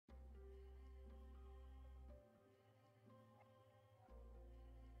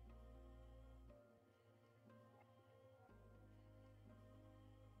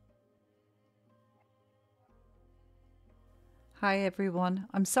Hi everyone,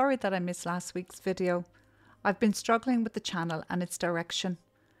 I'm sorry that I missed last week's video. I've been struggling with the channel and its direction.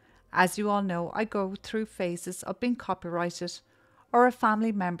 As you all know, I go through phases of being copyrighted or a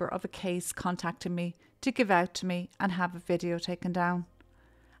family member of a case contacting me to give out to me and have a video taken down.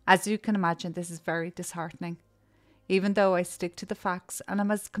 As you can imagine, this is very disheartening. Even though I stick to the facts and am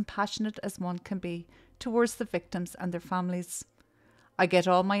as compassionate as one can be towards the victims and their families. I get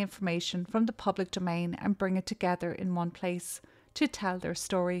all my information from the public domain and bring it together in one place to tell their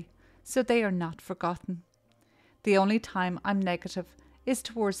story, so they are not forgotten. The only time I'm negative is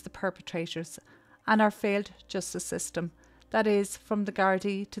towards the perpetrators and our failed justice system, that is, from the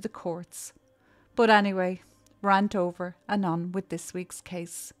Gardai to the courts. But anyway, rant over and on with this week's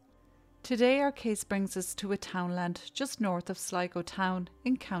case. Today our case brings us to a townland just north of Sligo town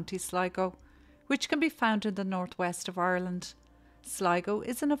in County Sligo, which can be found in the northwest of Ireland. Sligo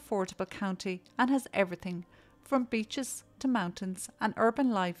is an affordable county and has everything from beaches to mountains, and urban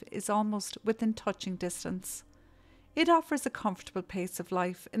life is almost within touching distance. It offers a comfortable pace of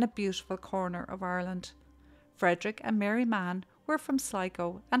life in a beautiful corner of Ireland. Frederick and Mary Mann were from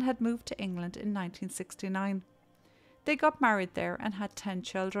Sligo and had moved to England in 1969. They got married there and had 10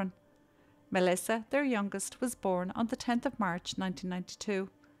 children. Melissa, their youngest, was born on the 10th of March 1992.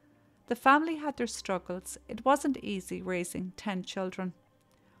 The family had their struggles. It wasn't easy raising 10 children.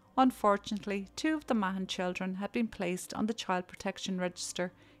 Unfortunately, 2 of the Mahon children had been placed on the Child Protection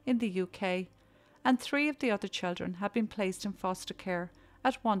Register in the UK, and 3 of the other children had been placed in foster care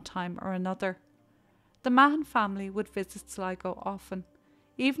at one time or another. The Mahon family would visit Sligo often,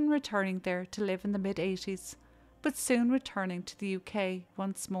 even returning there to live in the mid-80s, but soon returning to the UK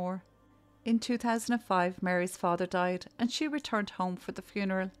once more. In 2005, Mary's father died and she returned home for the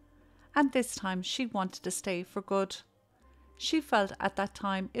funeral, and this time she wanted to stay for good. She felt at that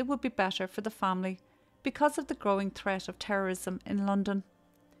time it would be better for the family because of the growing threat of terrorism in London.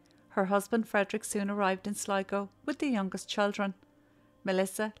 Her husband Frederick soon arrived in Sligo with the youngest children,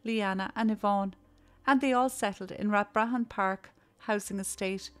 Melissa, Leanna and Yvonne, and they all settled in Rathbrahan Park housing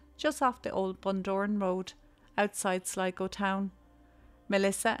estate just off the old Bundoran Road outside Sligo town.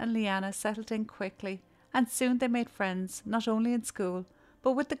 Melissa and Leanna settled in quickly, and soon they made friends not only in school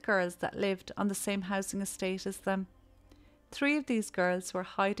but with the girls that lived on the same housing estate as them. 3 of these girls were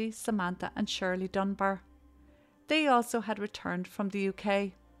Heidi, Samantha and Shirley Dunbar. They also had returned from the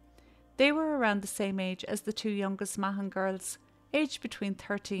UK. They were around the same age as the 2 youngest Mahon girls, aged between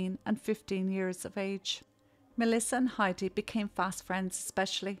 13 and 15 years of age. Melissa and Heidi became fast friends,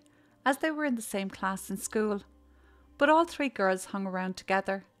 especially as they were in the same class in school. But all 3 girls hung around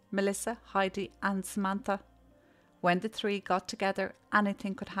together, Melissa, Heidi and Samantha. When the 3 got together,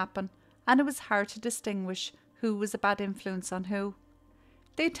 anything could happen, and it was hard to distinguish who was a bad influence on who.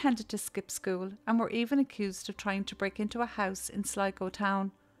 They tended to skip school and were even accused of trying to break into a house in Sligo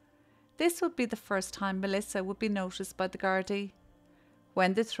town. This would be the first time Melissa would be noticed by the Gardai.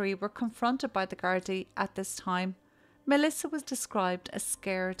 When the 3 were confronted by the Gardai at this time, Melissa was described as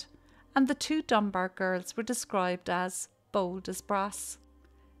scared, and the 2 Dunbar girls were described as bold as brass.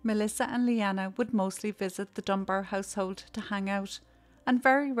 Melissa and Leanna would mostly visit the Dunbar household to hang out, and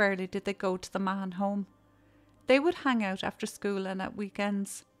very rarely did they go to the Mahon home. They would hang out after school and at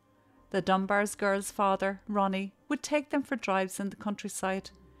weekends. The Dunbar's girls' father, Ronnie, would take them for drives in the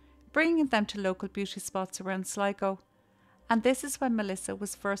countryside, bringing them to local beauty spots around Sligo, and this is when Melissa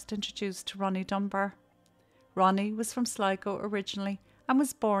was first introduced to Ronnie Dunbar. Ronnie was from Sligo originally and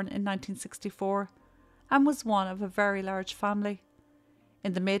was born in 1964 and was one of a very large family.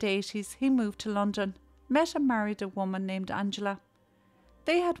 In the mid-80s he moved to London, met and married a woman named Angela.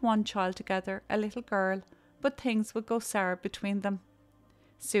 They had 1 child together, a little girl, but things would go sour between them.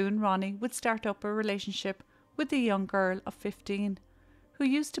 Soon Ronnie would start up a relationship with a young girl of 15 who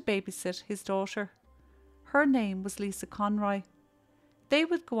used to babysit his daughter. Her name was Lisa Conroy. They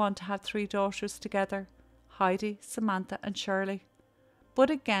would go on to have 3 daughters together, Heidi, Samantha and Shirley.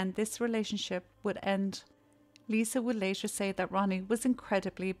 But again this relationship would end. Lisa would later say that Ronnie was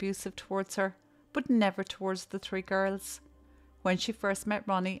incredibly abusive towards her, but never towards the 3 girls. When she first met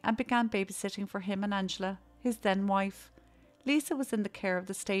Ronnie and began babysitting for him and Angela, his then wife, Lisa was in the care of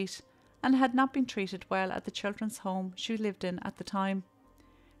the state and had not been treated well at the children's home she lived in at the time.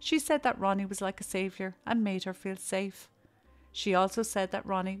 She said that Ronnie was like a saviour and made her feel safe. She also said that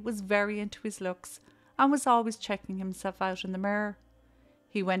Ronnie was very into his looks and was always checking himself out in the mirror.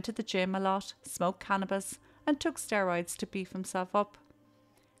 He went to the gym a lot, smoked cannabis and took steroids to beef himself up.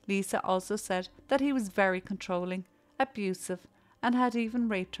 Lisa also said that he was very controlling, abusive and had even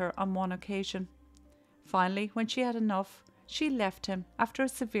raped her on one occasion. Finally, when she had enough, she left him after a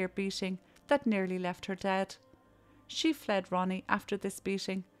severe beating that nearly left her dead. she fled Ronnie after this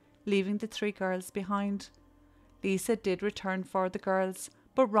beating, leaving the 3 girls behind. Lisa did return for the girls,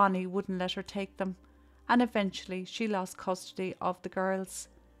 but Ronnie wouldn't let her take them, and eventually she lost custody of the girls.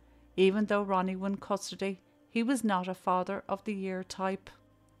 Even though Ronnie won custody, he was not a father of the year type.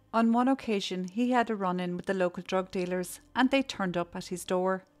 On one occasion he had a run-in with the local drug dealers and they turned up at his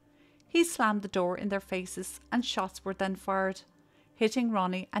door. He slammed the door in their faces and shots were then fired, hitting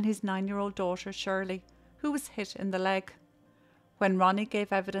Ronnie and his 9-year-old daughter Shirley, who was hit in the leg. When Ronnie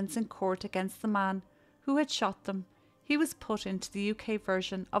gave evidence in court against the man who had shot them, he was put into the UK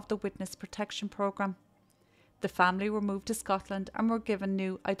version of the Witness Protection Programme. The family were moved to Scotland and were given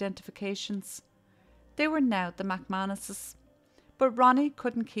new identifications. They were now the McManuses. But Ronnie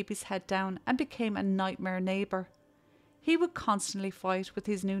couldn't keep his head down and became a nightmare neighbour. He would constantly fight with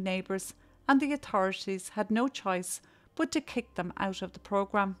his new neighbours and the authorities had no choice but to kick them out of the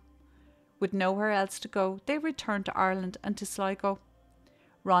programme. With nowhere else to go, they returned to Ireland and to Sligo.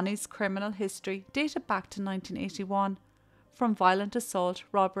 Ronnie's criminal history dated back to 1981, from violent assault,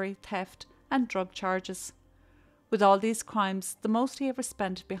 robbery, theft and drug charges. With all these crimes, the most he ever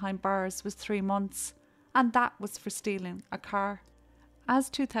spent behind bars was 3 months, and that was for stealing a car. As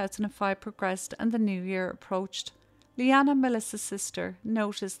 2005 progressed and the new year approached, Leanna, Melissa's sister,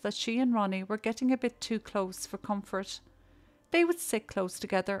 noticed that she and Ronnie were getting a bit too close for comfort. They would sit close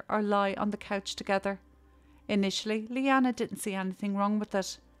together or lie on the couch together. Initially, Leanna didn't see anything wrong with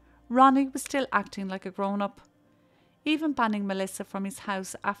it. Ronnie was still acting like a grown-up, even banning Melissa from his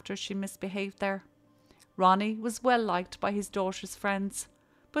house after she misbehaved there. Ronnie was well liked by his daughter's friends,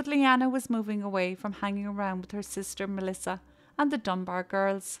 but Leanna was moving away from hanging around with her sister Melissa and the Dunbar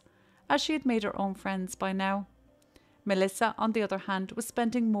girls, as she had made her own friends by now. Melissa, on the other hand, was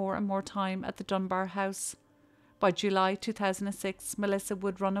spending more and more time at the Dunbar house. By July 2006, Melissa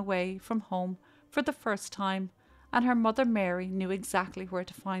would run away from home for the first time, and her mother Mary knew exactly where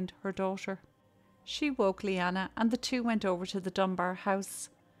to find her daughter. She woke Leanna and the two went over to the Dunbar house.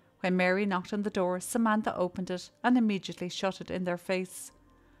 When Mary knocked on the door, Samantha opened it and immediately shut it in their face.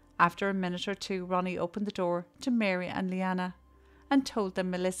 After a minute or two, Ronnie opened the door to Mary and Leanna and told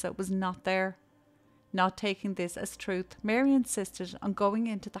them Melissa was not there. Not taking this as truth, Mary insisted on going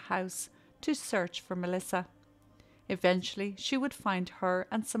into the house to search for Melissa. Eventually, she would find her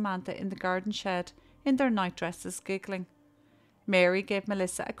and Samantha in the garden shed in their nightdresses giggling. Mary gave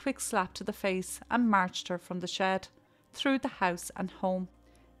Melissa a quick slap to the face and marched her from the shed, through the house and home.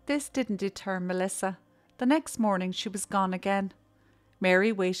 This didn't deter Melissa. The next morning she was gone again.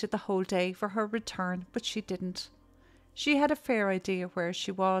 Mary waited the whole day for her return, but she didn't. She had a fair idea where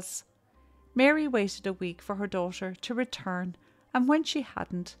she was. Mary waited a week for her daughter to return, and when she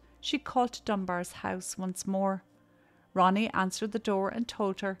hadn't, she called to Dunbar's house once more. Ronnie answered the door and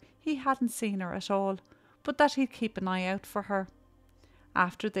told her he hadn't seen her at all, but that he'd keep an eye out for her.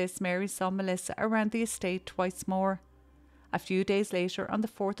 After this, Mary saw Melissa around the estate twice more. A few days later, on the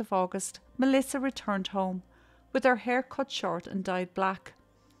 4th of August, Melissa returned home, with her hair cut short and dyed black.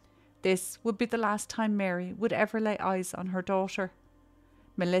 This would be the last time Mary would ever lay eyes on her daughter.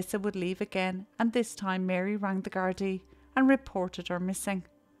 Melissa would leave again, and this time Mary rang the Gardai and reported her missing.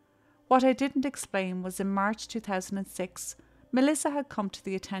 What I didn't explain was in March 2006, Melissa had come to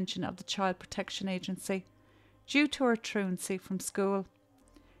the attention of the Child Protection Agency due to her truancy from school.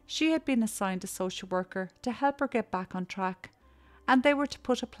 She had been assigned a social worker to help her get back on track, and they were to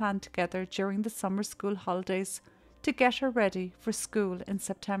put a plan together during the summer school holidays to get her ready for school in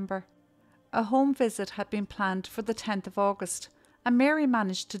September. A home visit had been planned for the 10th of August, and Mary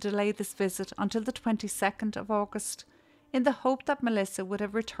managed to delay this visit until the 22nd of August, in the hope that Melissa would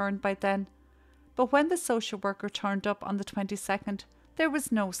have returned by then. But when the social worker turned up on the 22nd, there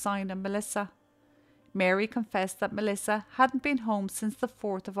was no sign of Melissa. Mary confessed that Melissa hadn't been home since the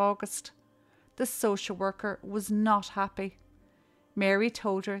 4th of August. The social worker was not happy. Mary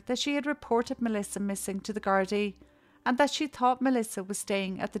told her that she had reported Melissa missing to the Gardai and that she thought Melissa was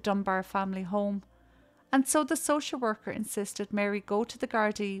staying at the Dunbar family home, and so the social worker insisted Mary go to the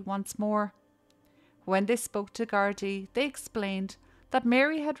Gardai once more. When they spoke to Gardai, they explained that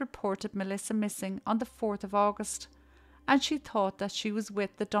Mary had reported Melissa missing on the 4th of August, and she thought that she was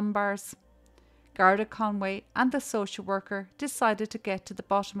with the Dunbars. Garda Conway and the social worker decided to get to the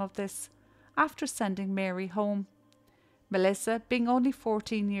bottom of this after sending Mary home. Melissa, being only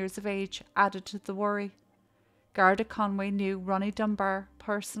 14 years of age, added to the worry. Garda Conway knew Ronnie Dunbar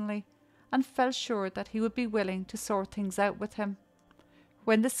personally and felt sure that he would be willing to sort things out with him.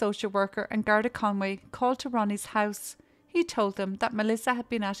 When the social worker and Garda Conway called to Ronnie's house, he told them that Melissa had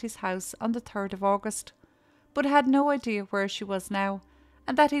been at his house on the 3rd of August, but had no idea where she was now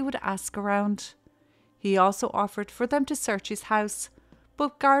and that he would ask around. He also offered for them to search his house,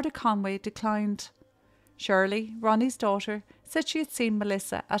 but Garda Conway declined. Shirley, Ronnie's daughter, said she had seen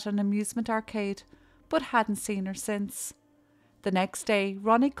Melissa at an amusement arcade, but hadn't seen her since. The next day,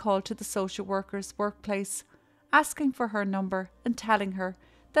 Ronnie called to the social worker's workplace, asking for her number and telling her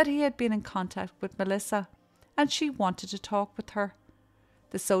that he had been in contact with Melissa and she wanted to talk with her.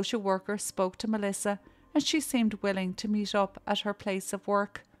 The social worker spoke to Melissa and she seemed willing to meet up at her place of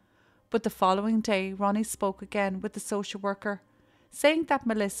work. But the following day, Ronnie spoke again with the social worker, saying that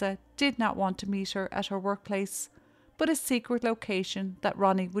Melissa did not want to meet her at her workplace, but a secret location that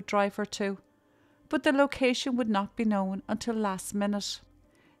Ronnie would drive her to. But the location would not be known until last minute.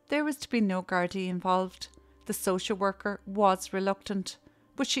 There was to be no Gardai involved. The social worker was reluctant,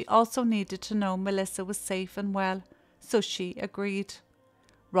 but she also needed to know Melissa was safe and well, so she agreed.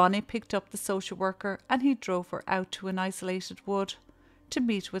 Ronnie picked up the social worker and he drove her out to an isolated wood to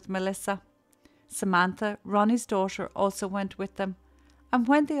meet with Melissa. Samantha, Ronnie's daughter, also went with them, and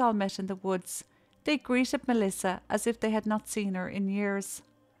when they all met in the woods, they greeted Melissa as if they had not seen her in years.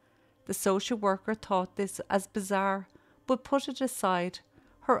 The social worker thought this as bizarre, but put it aside.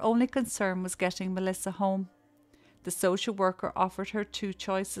 Her only concern was getting Melissa home. The social worker offered her two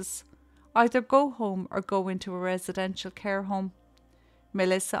choices: either go home or go into a residential care home.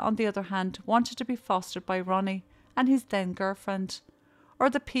 Melissa, on the other hand, wanted to be fostered by Ronnie and his then girlfriend, or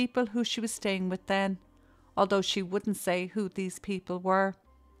the people who she was staying with then, although she wouldn't say who these people were.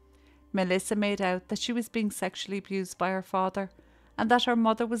 Melissa made out that she was being sexually abused by her father and that her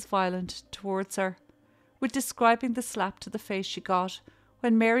mother was violent towards her, with describing the slap to the face she got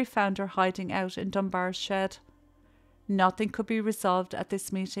when Mary found her hiding out in Dunbar's shed. Nothing could be resolved at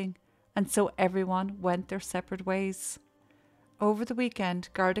this meeting, and so everyone went their separate ways. Over the weekend,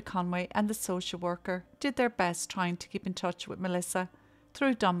 Garda Conway and the social worker did their best trying to keep in touch with Melissa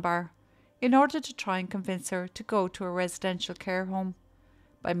through Dunbar, in order to try and convince her to go to a residential care home.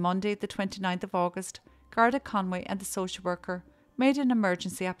 By Monday, the 29th of August, Garda Conway and the social worker made an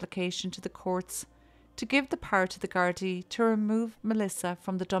emergency application to the courts to give the power to the Gardai to remove Melissa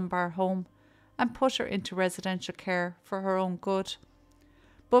from the Dunbar home and put her into residential care for her own good.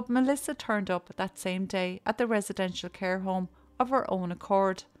 But Melissa turned up that same day at the residential care home of her own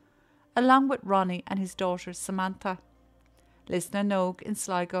accord, along with Ronnie and his daughter Samantha. Lisnanog in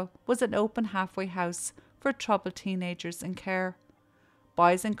Sligo was an open halfway house for troubled teenagers in care.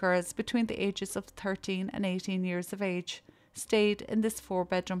 Boys and girls between the ages of 13 and 18 years of age stayed in this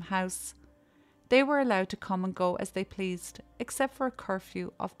 4-bedroom house. They were allowed to come and go as they pleased, except for a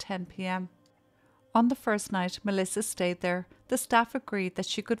curfew of 10 p.m. On the first night Melissa stayed there, the staff agreed that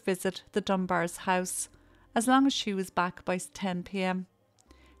she could visit the Dunbar's house, as long as she was back by 10 p.m.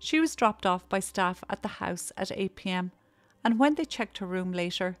 She was dropped off by staff at the house at 8 p.m, and when they checked her room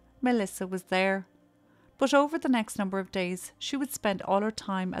later, Melissa was there. But over the next number of days, she would spend all her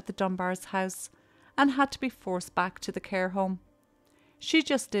time at the Dunbar's house and had to be forced back to the care home. She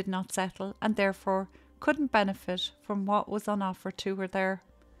just did not settle and therefore couldn't benefit from what was on offer to her there.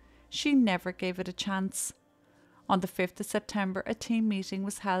 She never gave it a chance. On the 5th of September, a team meeting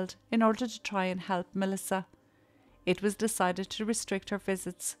was held in order to try and help Melissa. It was decided to restrict her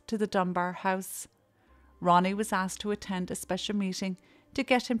visits to the Dunbar house. Ronnie was asked to attend a special meeting to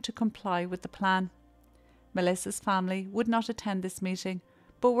get him to comply with the plan. Melissa's family would not attend this meeting,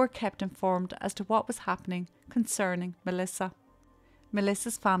 but were kept informed as to what was happening concerning Melissa.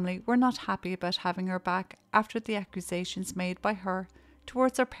 Melissa's family were not happy about having her back after the accusations made by her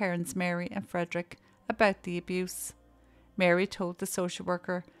towards her parents Mary and Frederick about the abuse. Mary told the social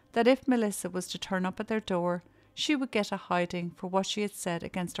worker that if Melissa was to turn up at their door, she would get a hiding for what she had said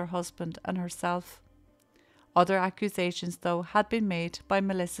against her husband and herself. Other accusations, though, had been made by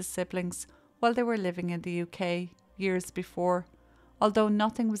Melissa's siblings while they were living in the UK years before, although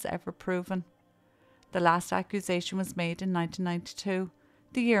nothing was ever proven. The last accusation was made in 1992,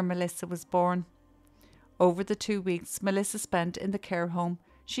 the year Melissa was born. Over the 2 weeks Melissa spent in the care home,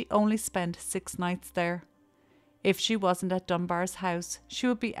 she only spent 6 nights there. If she wasn't at Dunbar's house, she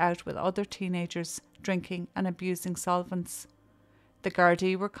would be out with other teenagers, drinking and abusing solvents. The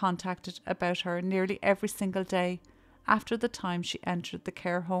Gardai were contacted about her nearly every single day after the time she entered the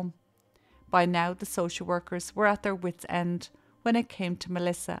care home. By now the social workers were at their wits' end when it came to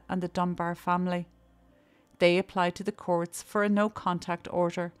Melissa and the Dunbar family. They applied to the courts for a no-contact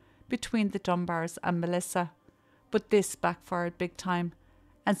order between the Dunbars and Melissa, but this backfired big time,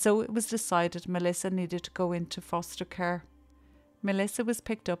 and so it was decided Melissa needed to go into foster care. Melissa was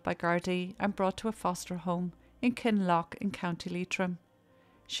picked up by Gardai and brought to a foster home in Kinloch in County Leitrim.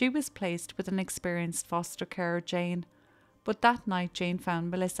 She was placed with an experienced foster carer, Jane, But that night Jane found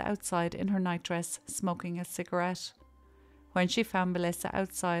Melissa outside in her nightdress smoking a cigarette. When she found Melissa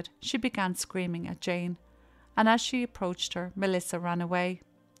outside, she began screaming at Jane, and as she approached her, Melissa ran away.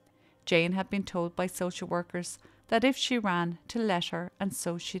 Jane had been told by social workers that if she ran, to let her, and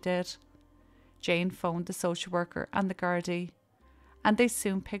so she did. Jane phoned the social worker and the Gardai, and they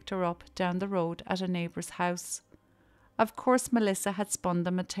soon picked her up down the road at a neighbour's house. Of course, Melissa had spun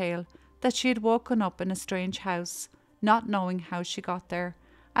them a tale that she had woken up in a strange house, not knowing how she got there,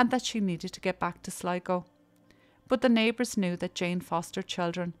 and that she needed to get back to Sligo. But the neighbours knew that Jane fostered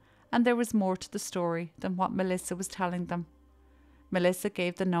children, and there was more to the story than what Melissa was telling them. Melissa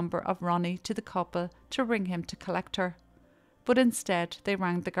gave the number of Ronnie to the couple to ring him to collect her. But instead they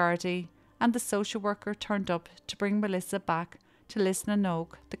rang the Gardai, and the social worker turned up to bring Melissa back to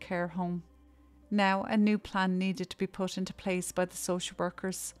Lisnanog, the care home. Now a new plan needed to be put into place by the social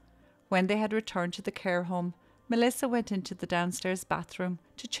workers. When they had returned to the care home, Melissa went into the downstairs bathroom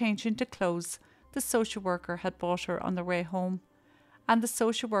to change into clothes the social worker had bought her on their way home, and the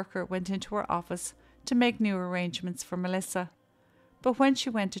social worker went into her office to make new arrangements for Melissa. But when she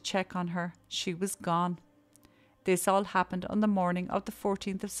went to check on her, she was gone. This all happened on the morning of the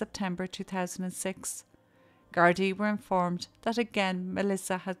 14th of September 2006. Gardai were informed that again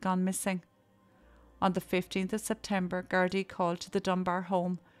Melissa had gone missing. On the 15th of September, Gardai called to the Dunbar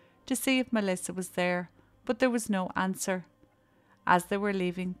home to see if Melissa was there, but there was no answer. As they were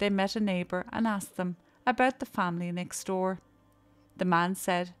leaving, they met a neighbour and asked them about the family next door. The man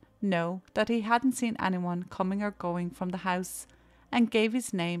said no, that he hadn't seen anyone coming or going from the house, and gave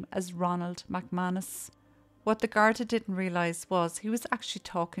his name as Ronald McManus. What the Garda didn't realise was he was actually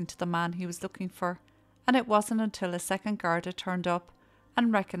talking to the man he was looking for, and it wasn't until a second Garda turned up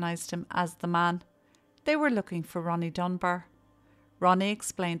and recognised him as the man. They were looking for Ronnie Dunbar. Ronnie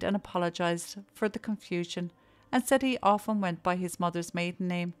explained and apologised for the confusion and said he often went by his mother's maiden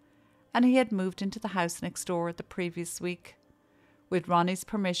name, and he had moved into the house next door the previous week. With Ronnie's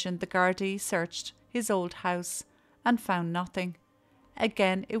permission, the Gardai searched his old house and found nothing.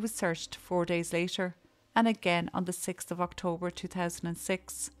 Again it was searched 4 days later, and again on the 6th of October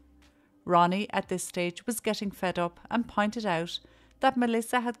 2006. Ronnie at this stage was getting fed up and pointed out that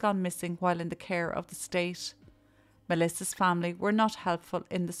Melissa had gone missing while in the care of the state. Melissa's family were not helpful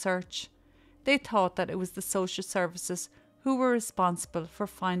in the search. They thought that it was the social services who were responsible for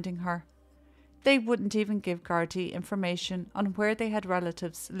finding her. They wouldn't even give Gardai information on where they had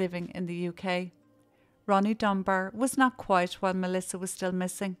relatives living in the UK. Ronnie Dunbar was not quiet while Melissa was still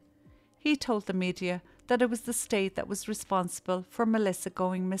missing. He told the media that it was the state that was responsible for Melissa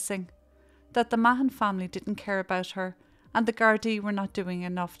going missing, that the Mahon family didn't care about her, and the Gardai were not doing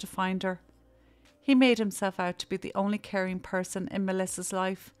enough to find her. He made himself out to be the only caring person in Melissa's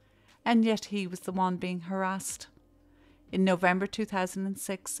life, and yet he was the one being harassed. In November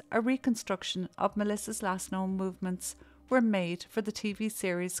 2006, a reconstruction of Melissa's last known movements were made for the TV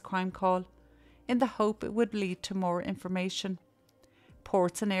series Crime Call, in the hope it would lead to more information.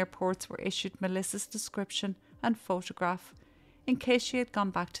 Ports and airports were issued Melissa's description and photograph in case she had gone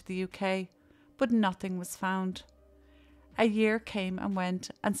back to the UK, but nothing was found. A year came and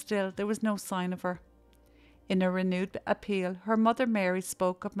went, and still there was no sign of her. In a renewed appeal, her mother Mary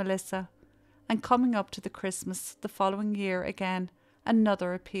spoke of Melissa, and coming up to the Christmas the following year again,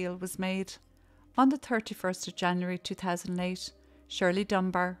 another appeal was made. On the 31st of January 2008, Shirley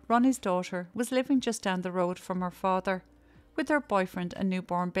Dunbar, Ronnie's daughter, was living just down the road from her father, with her boyfriend and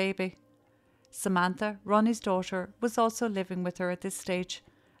newborn baby. Samantha, Ronnie's daughter, was also living with her at this stage,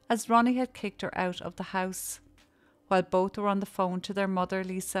 as Ronnie had kicked her out of the house. While both were on the phone to their mother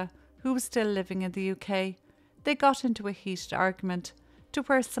Lisa, who was still living in the UK, they got into a heated argument to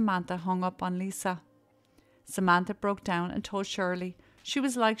where Samantha hung up on Lisa. Samantha broke down and told Shirley she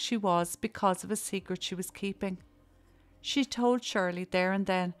was like she was because of a secret she was keeping. She told Shirley there and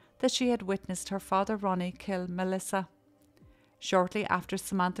then that she had witnessed her father Ronnie kill Melissa. Shortly after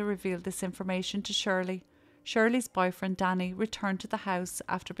Samantha revealed this information to Shirley, Shirley's boyfriend Danny returned to the house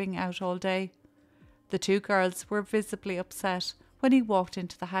after being out all day. The two girls were visibly upset when he walked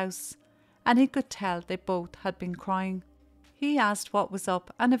into the house, and he could tell they both had been crying. He asked what was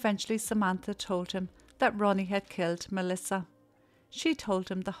up, and eventually Samantha told him that Ronnie had killed Melissa. She told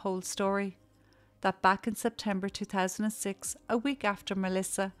him the whole story, that back in September 2006, a week after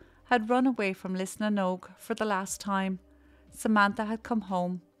Melissa had run away from Lisnanog for the last time, Samantha had come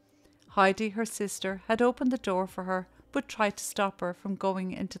home. Heidi, her sister, had opened the door for her but tried to stop her from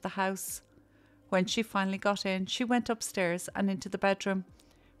going into the house. When she finally got in, she went upstairs and into the bedroom,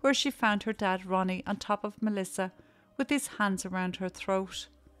 where she found her dad Ronnie on top of Melissa with his hands around her throat.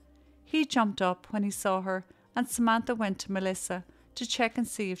 He jumped up when he saw her and Samantha went to Melissa to check and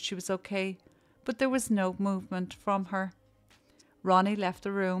see if she was okay, but there was no movement from her. Ronnie left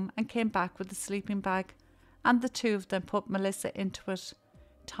the room and came back with a sleeping bag, and the two of them put Melissa into it,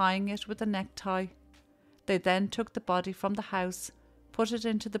 tying it with a necktie. They then took the body from the house, put it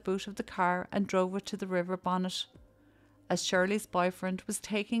into the boot of the car and drove it to the river bonnet. As Shirley's boyfriend was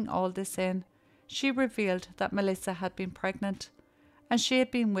taking all this in, she revealed that Melissa had been pregnant, and she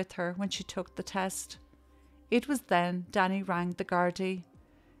had been with her when she took the test. It was then Danny rang the Gardai.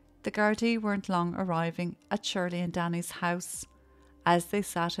 The Gardai weren't long arriving at Shirley and Danny's house. As they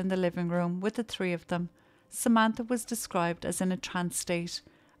sat in the living room with the three of them, Samantha was described as in a trance state,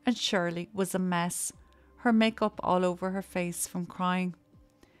 and Shirley was a mess, her makeup all over her face from crying.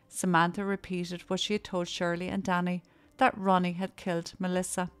 Samantha repeated what she had told Shirley and Danny, that Ronnie had killed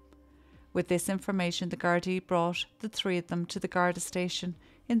Melissa. With this information, the Gardai brought the three of them to the Garda station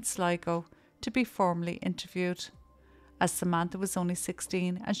in Sligo to be formally interviewed. As Samantha was only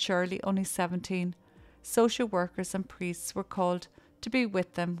 16 and Shirley only 17, social workers and priests were called to be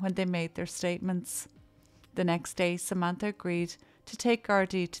with them when they made their statements. The next day, Samantha agreed to take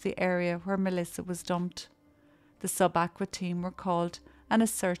Gardai to the area where Melissa was dumped. The sub-aqua team were called and a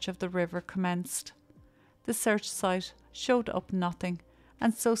search of the river commenced. The search site showed up nothing,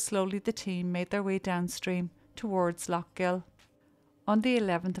 and so slowly the team made their way downstream towards Lough Gill. On the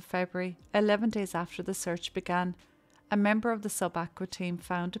 11th of February, 11 days after the search began, a member of the sub-aqua team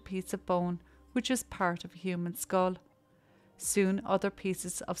found a piece of bone which was part of a human skull. Soon other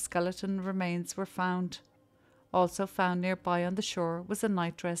pieces of skeleton remains were found. Also found nearby on the shore was a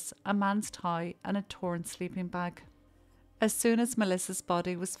nightdress, a man's tie and a torn sleeping bag. As soon as Melissa's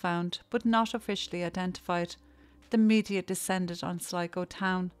body was found, but not officially identified, the media descended on Sligo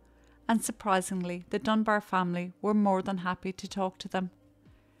town, and surprisingly the Dunbar family were more than happy to talk to them.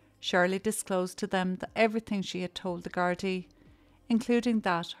 Shirley disclosed to them that everything she had told the Gardai, including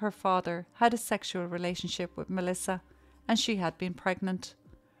that her father had a sexual relationship with Melissa and she had been pregnant.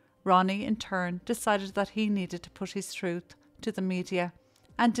 Ronnie, in turn, decided that he needed to put his truth to the media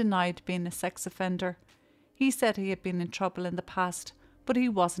and denied being a sex offender. He said he had been in trouble in the past, but he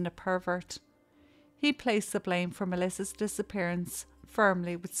wasn't a pervert. He placed the blame for Melissa's disappearance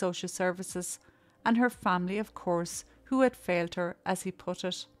firmly with social services and her family, of course, who had failed her, as he put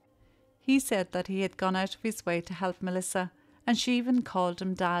it. He said that he had gone out of his way to help Melissa, and she even called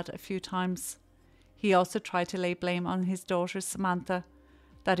him Dad a few times. He also tried to lay blame on his daughter Samantha,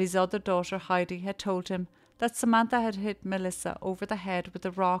 that his other daughter Heidi had told him that Samantha had hit Melissa over the head with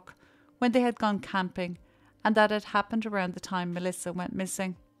a rock when they had gone camping, and that it happened around the time Melissa went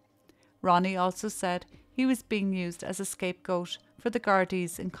missing. Ronnie also said he was being used as a scapegoat for the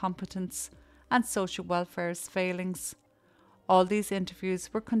Gardai's incompetence and social welfare's failings. All these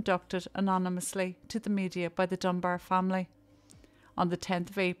interviews were conducted anonymously to the media by the Dunbar family. On the 10th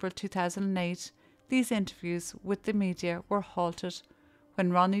of April 2008, these interviews with the media were halted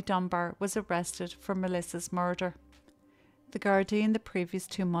when Ronnie Dunbar was arrested for Melissa's murder. The Gardai in the previous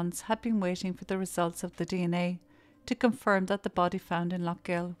 2 months had been waiting for the results of the DNA to confirm that the body found in Lough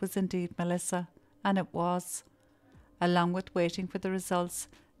Gill was indeed Melissa, and it was. Along with waiting for the results,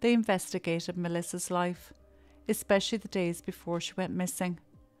 they investigated Melissa's life, especially the days before she went missing.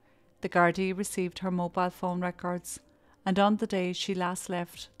 The Gardai received her mobile phone records, and on the day she last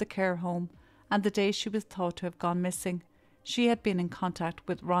left the care home and the day she was thought to have gone missing, she had been in contact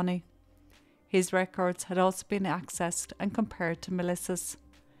with Ronnie. His records had also been accessed and compared to Melissa's.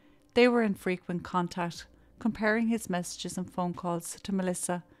 They were in frequent contact, comparing his messages and phone calls to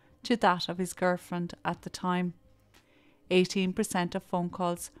Melissa to that of his girlfriend at the time. 18% of phone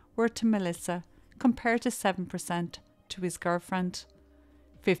calls were to Melissa compared to 7% to his girlfriend.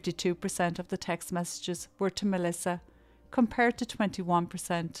 52% of the text messages were to Melissa compared to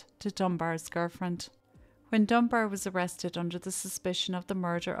 21% to Dunbar's girlfriend. When Dunbar was arrested under the suspicion of the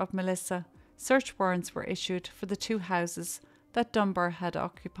murder of Melissa, search warrants were issued for the 2 houses that Dunbar had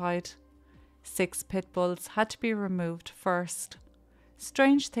occupied. 6 pit bulls had to be removed first.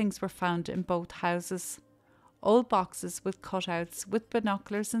 Strange things were found in both houses. Old boxes with cutouts with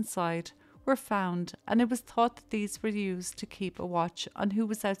binoculars inside were found, and it was thought that these were used to keep a watch on who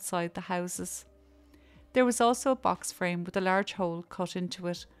was outside the houses. There was also a box frame with a large hole cut into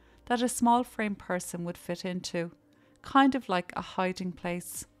it that a small frame person would fit into, kind of like a hiding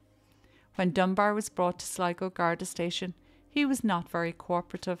place. When Dunbar was brought to Sligo Garda station, he was not very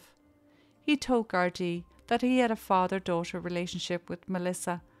cooperative. He told Gardai that he had a father-daughter relationship with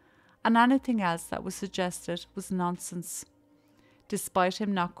Melissa, and anything else that was suggested was nonsense. Despite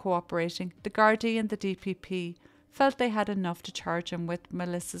him not cooperating, the Gardai and the DPP felt they had enough to charge him with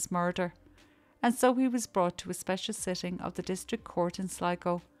Melissa's murder. and so he was brought to a special sitting of the District Court in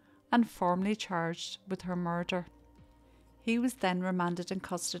Sligo and formally charged with her murder. He was then remanded in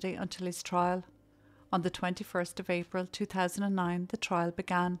custody until his trial. On the 21st of April 2009, the trial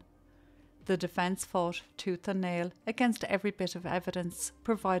began. The defence fought tooth and nail against every bit of evidence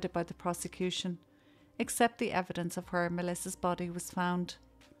provided by the prosecution, except the evidence of where Melissa's body was found.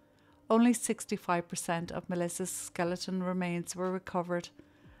 Only 65% of Melissa's skeleton remains were recovered,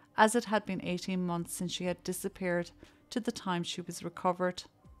 as it had been 18 months since she had disappeared to the time she was recovered.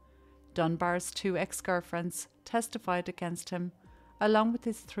 Dunbar's 2 ex-girlfriends testified against him, along with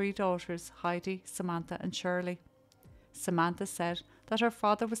his 3 daughters, Heidi, Samantha and Shirley. Samantha said that her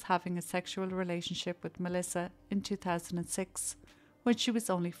father was having a sexual relationship with Melissa in 2006, when she was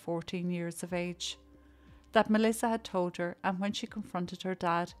only 14 years of age. That Melissa had told her, and when she confronted her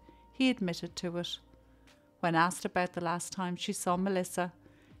dad, he admitted to it. When asked about the last time she saw Melissa,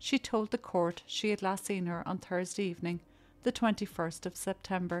 she told the court she had last seen her on Thursday evening, the 21st of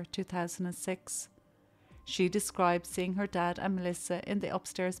September 2006. She described seeing her dad and Melissa in the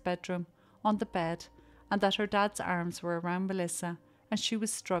upstairs bedroom on the bed, and that her dad's arms were around Melissa and she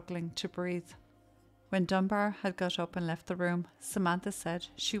was struggling to breathe. When Dunbar had got up and left the room, Samantha said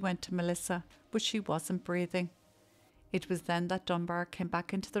she went to Melissa, but she wasn't breathing. It was then that Dunbar came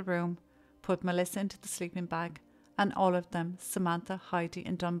back into the room, put Melissa into the sleeping bag, and all of them, Samantha, Heidi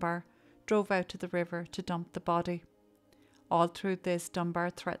and Dunbar, drove out to the river to dump the body. All through this, Dunbar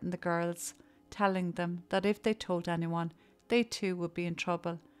threatened the girls, telling them that if they told anyone, they too would be in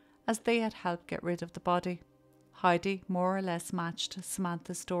trouble, as they had helped get rid of the body. Heidi more or less matched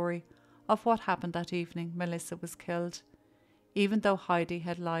Samantha's story of what happened that evening Melissa was killed, even though Heidi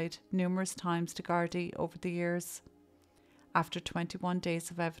had lied numerous times to Gardai over the years. After 21 days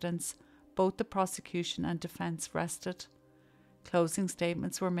of evidence, both the prosecution and defence rested. Closing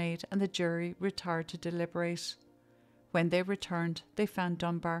statements were made and the jury retired to deliberate. When they returned, they found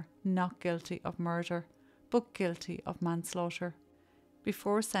Dunbar not guilty of murder, but guilty of manslaughter.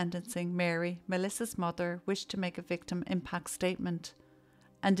 Before sentencing, Mary, Melissa's mother, wished to make a victim impact statement,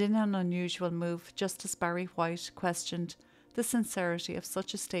 and in an unusual move, Justice Barry White questioned the sincerity of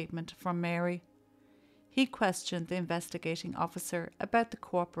such a statement from Mary. He questioned the investigating officer about the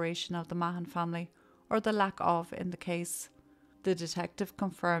cooperation of the Mahon family, or the lack of, in the case. The detective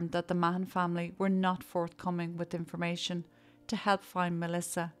confirmed that the Mahon family were not forthcoming with information to help find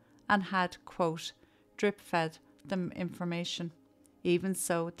Melissa and had, quote, drip-fed them information. Even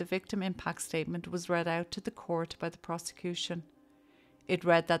so, the victim impact statement was read out to the court by the prosecution. It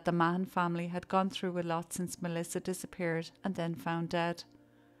read that the Mahon family had gone through a lot since Melissa disappeared and then found dead,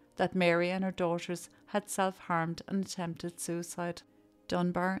 that Mary and her daughters had self-harmed and attempted suicide.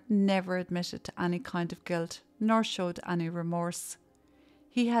 Dunbar never admitted to any kind of guilt, nor showed any remorse.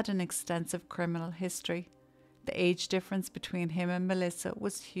 He had an extensive criminal history. The age difference between him and Melissa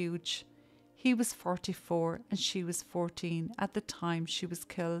was huge. He was 44 and she was 14 at the time she was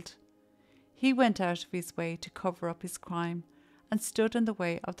killed. He went out of his way to cover up his crime and stood in the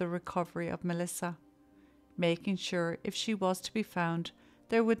way of the recovery of Melissa, making sure if she was to be found,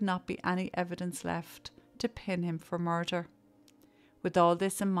 there would not be any evidence left to pin him for murder. With all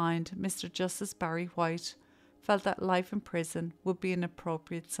this in mind, Mr. Justice Barry White felt that life in prison would be an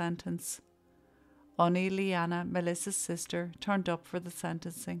appropriate sentence. Only Leanna, Melissa's sister, turned up for the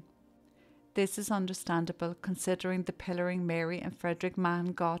sentencing. This is understandable considering the pillorying Mary and Frederick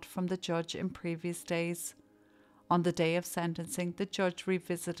Mahon got from the judge in previous days. On the day of sentencing, the judge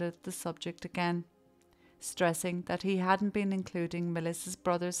revisited the subject again, stressing that he hadn't been including Melissa's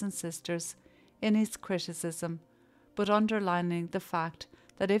brothers and sisters in his criticism, but underlining the fact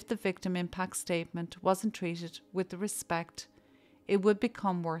that if the victim impact statement wasn't treated with respect, it would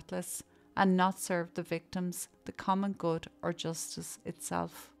become worthless and not serve the victims, the common good or justice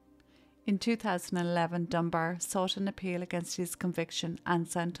itself. In 2011, Dunbar sought an appeal against his conviction and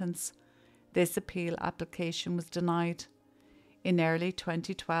sentence. This appeal application was denied. In early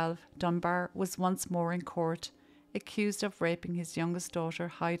 2012, Dunbar was once more in court, accused of raping his youngest daughter,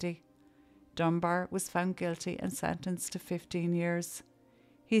 Heidi. Dunbar was found guilty and sentenced to 15 years.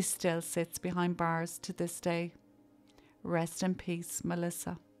 He still sits behind bars to this day. Rest in peace,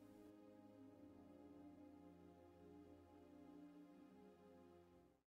 Melissa.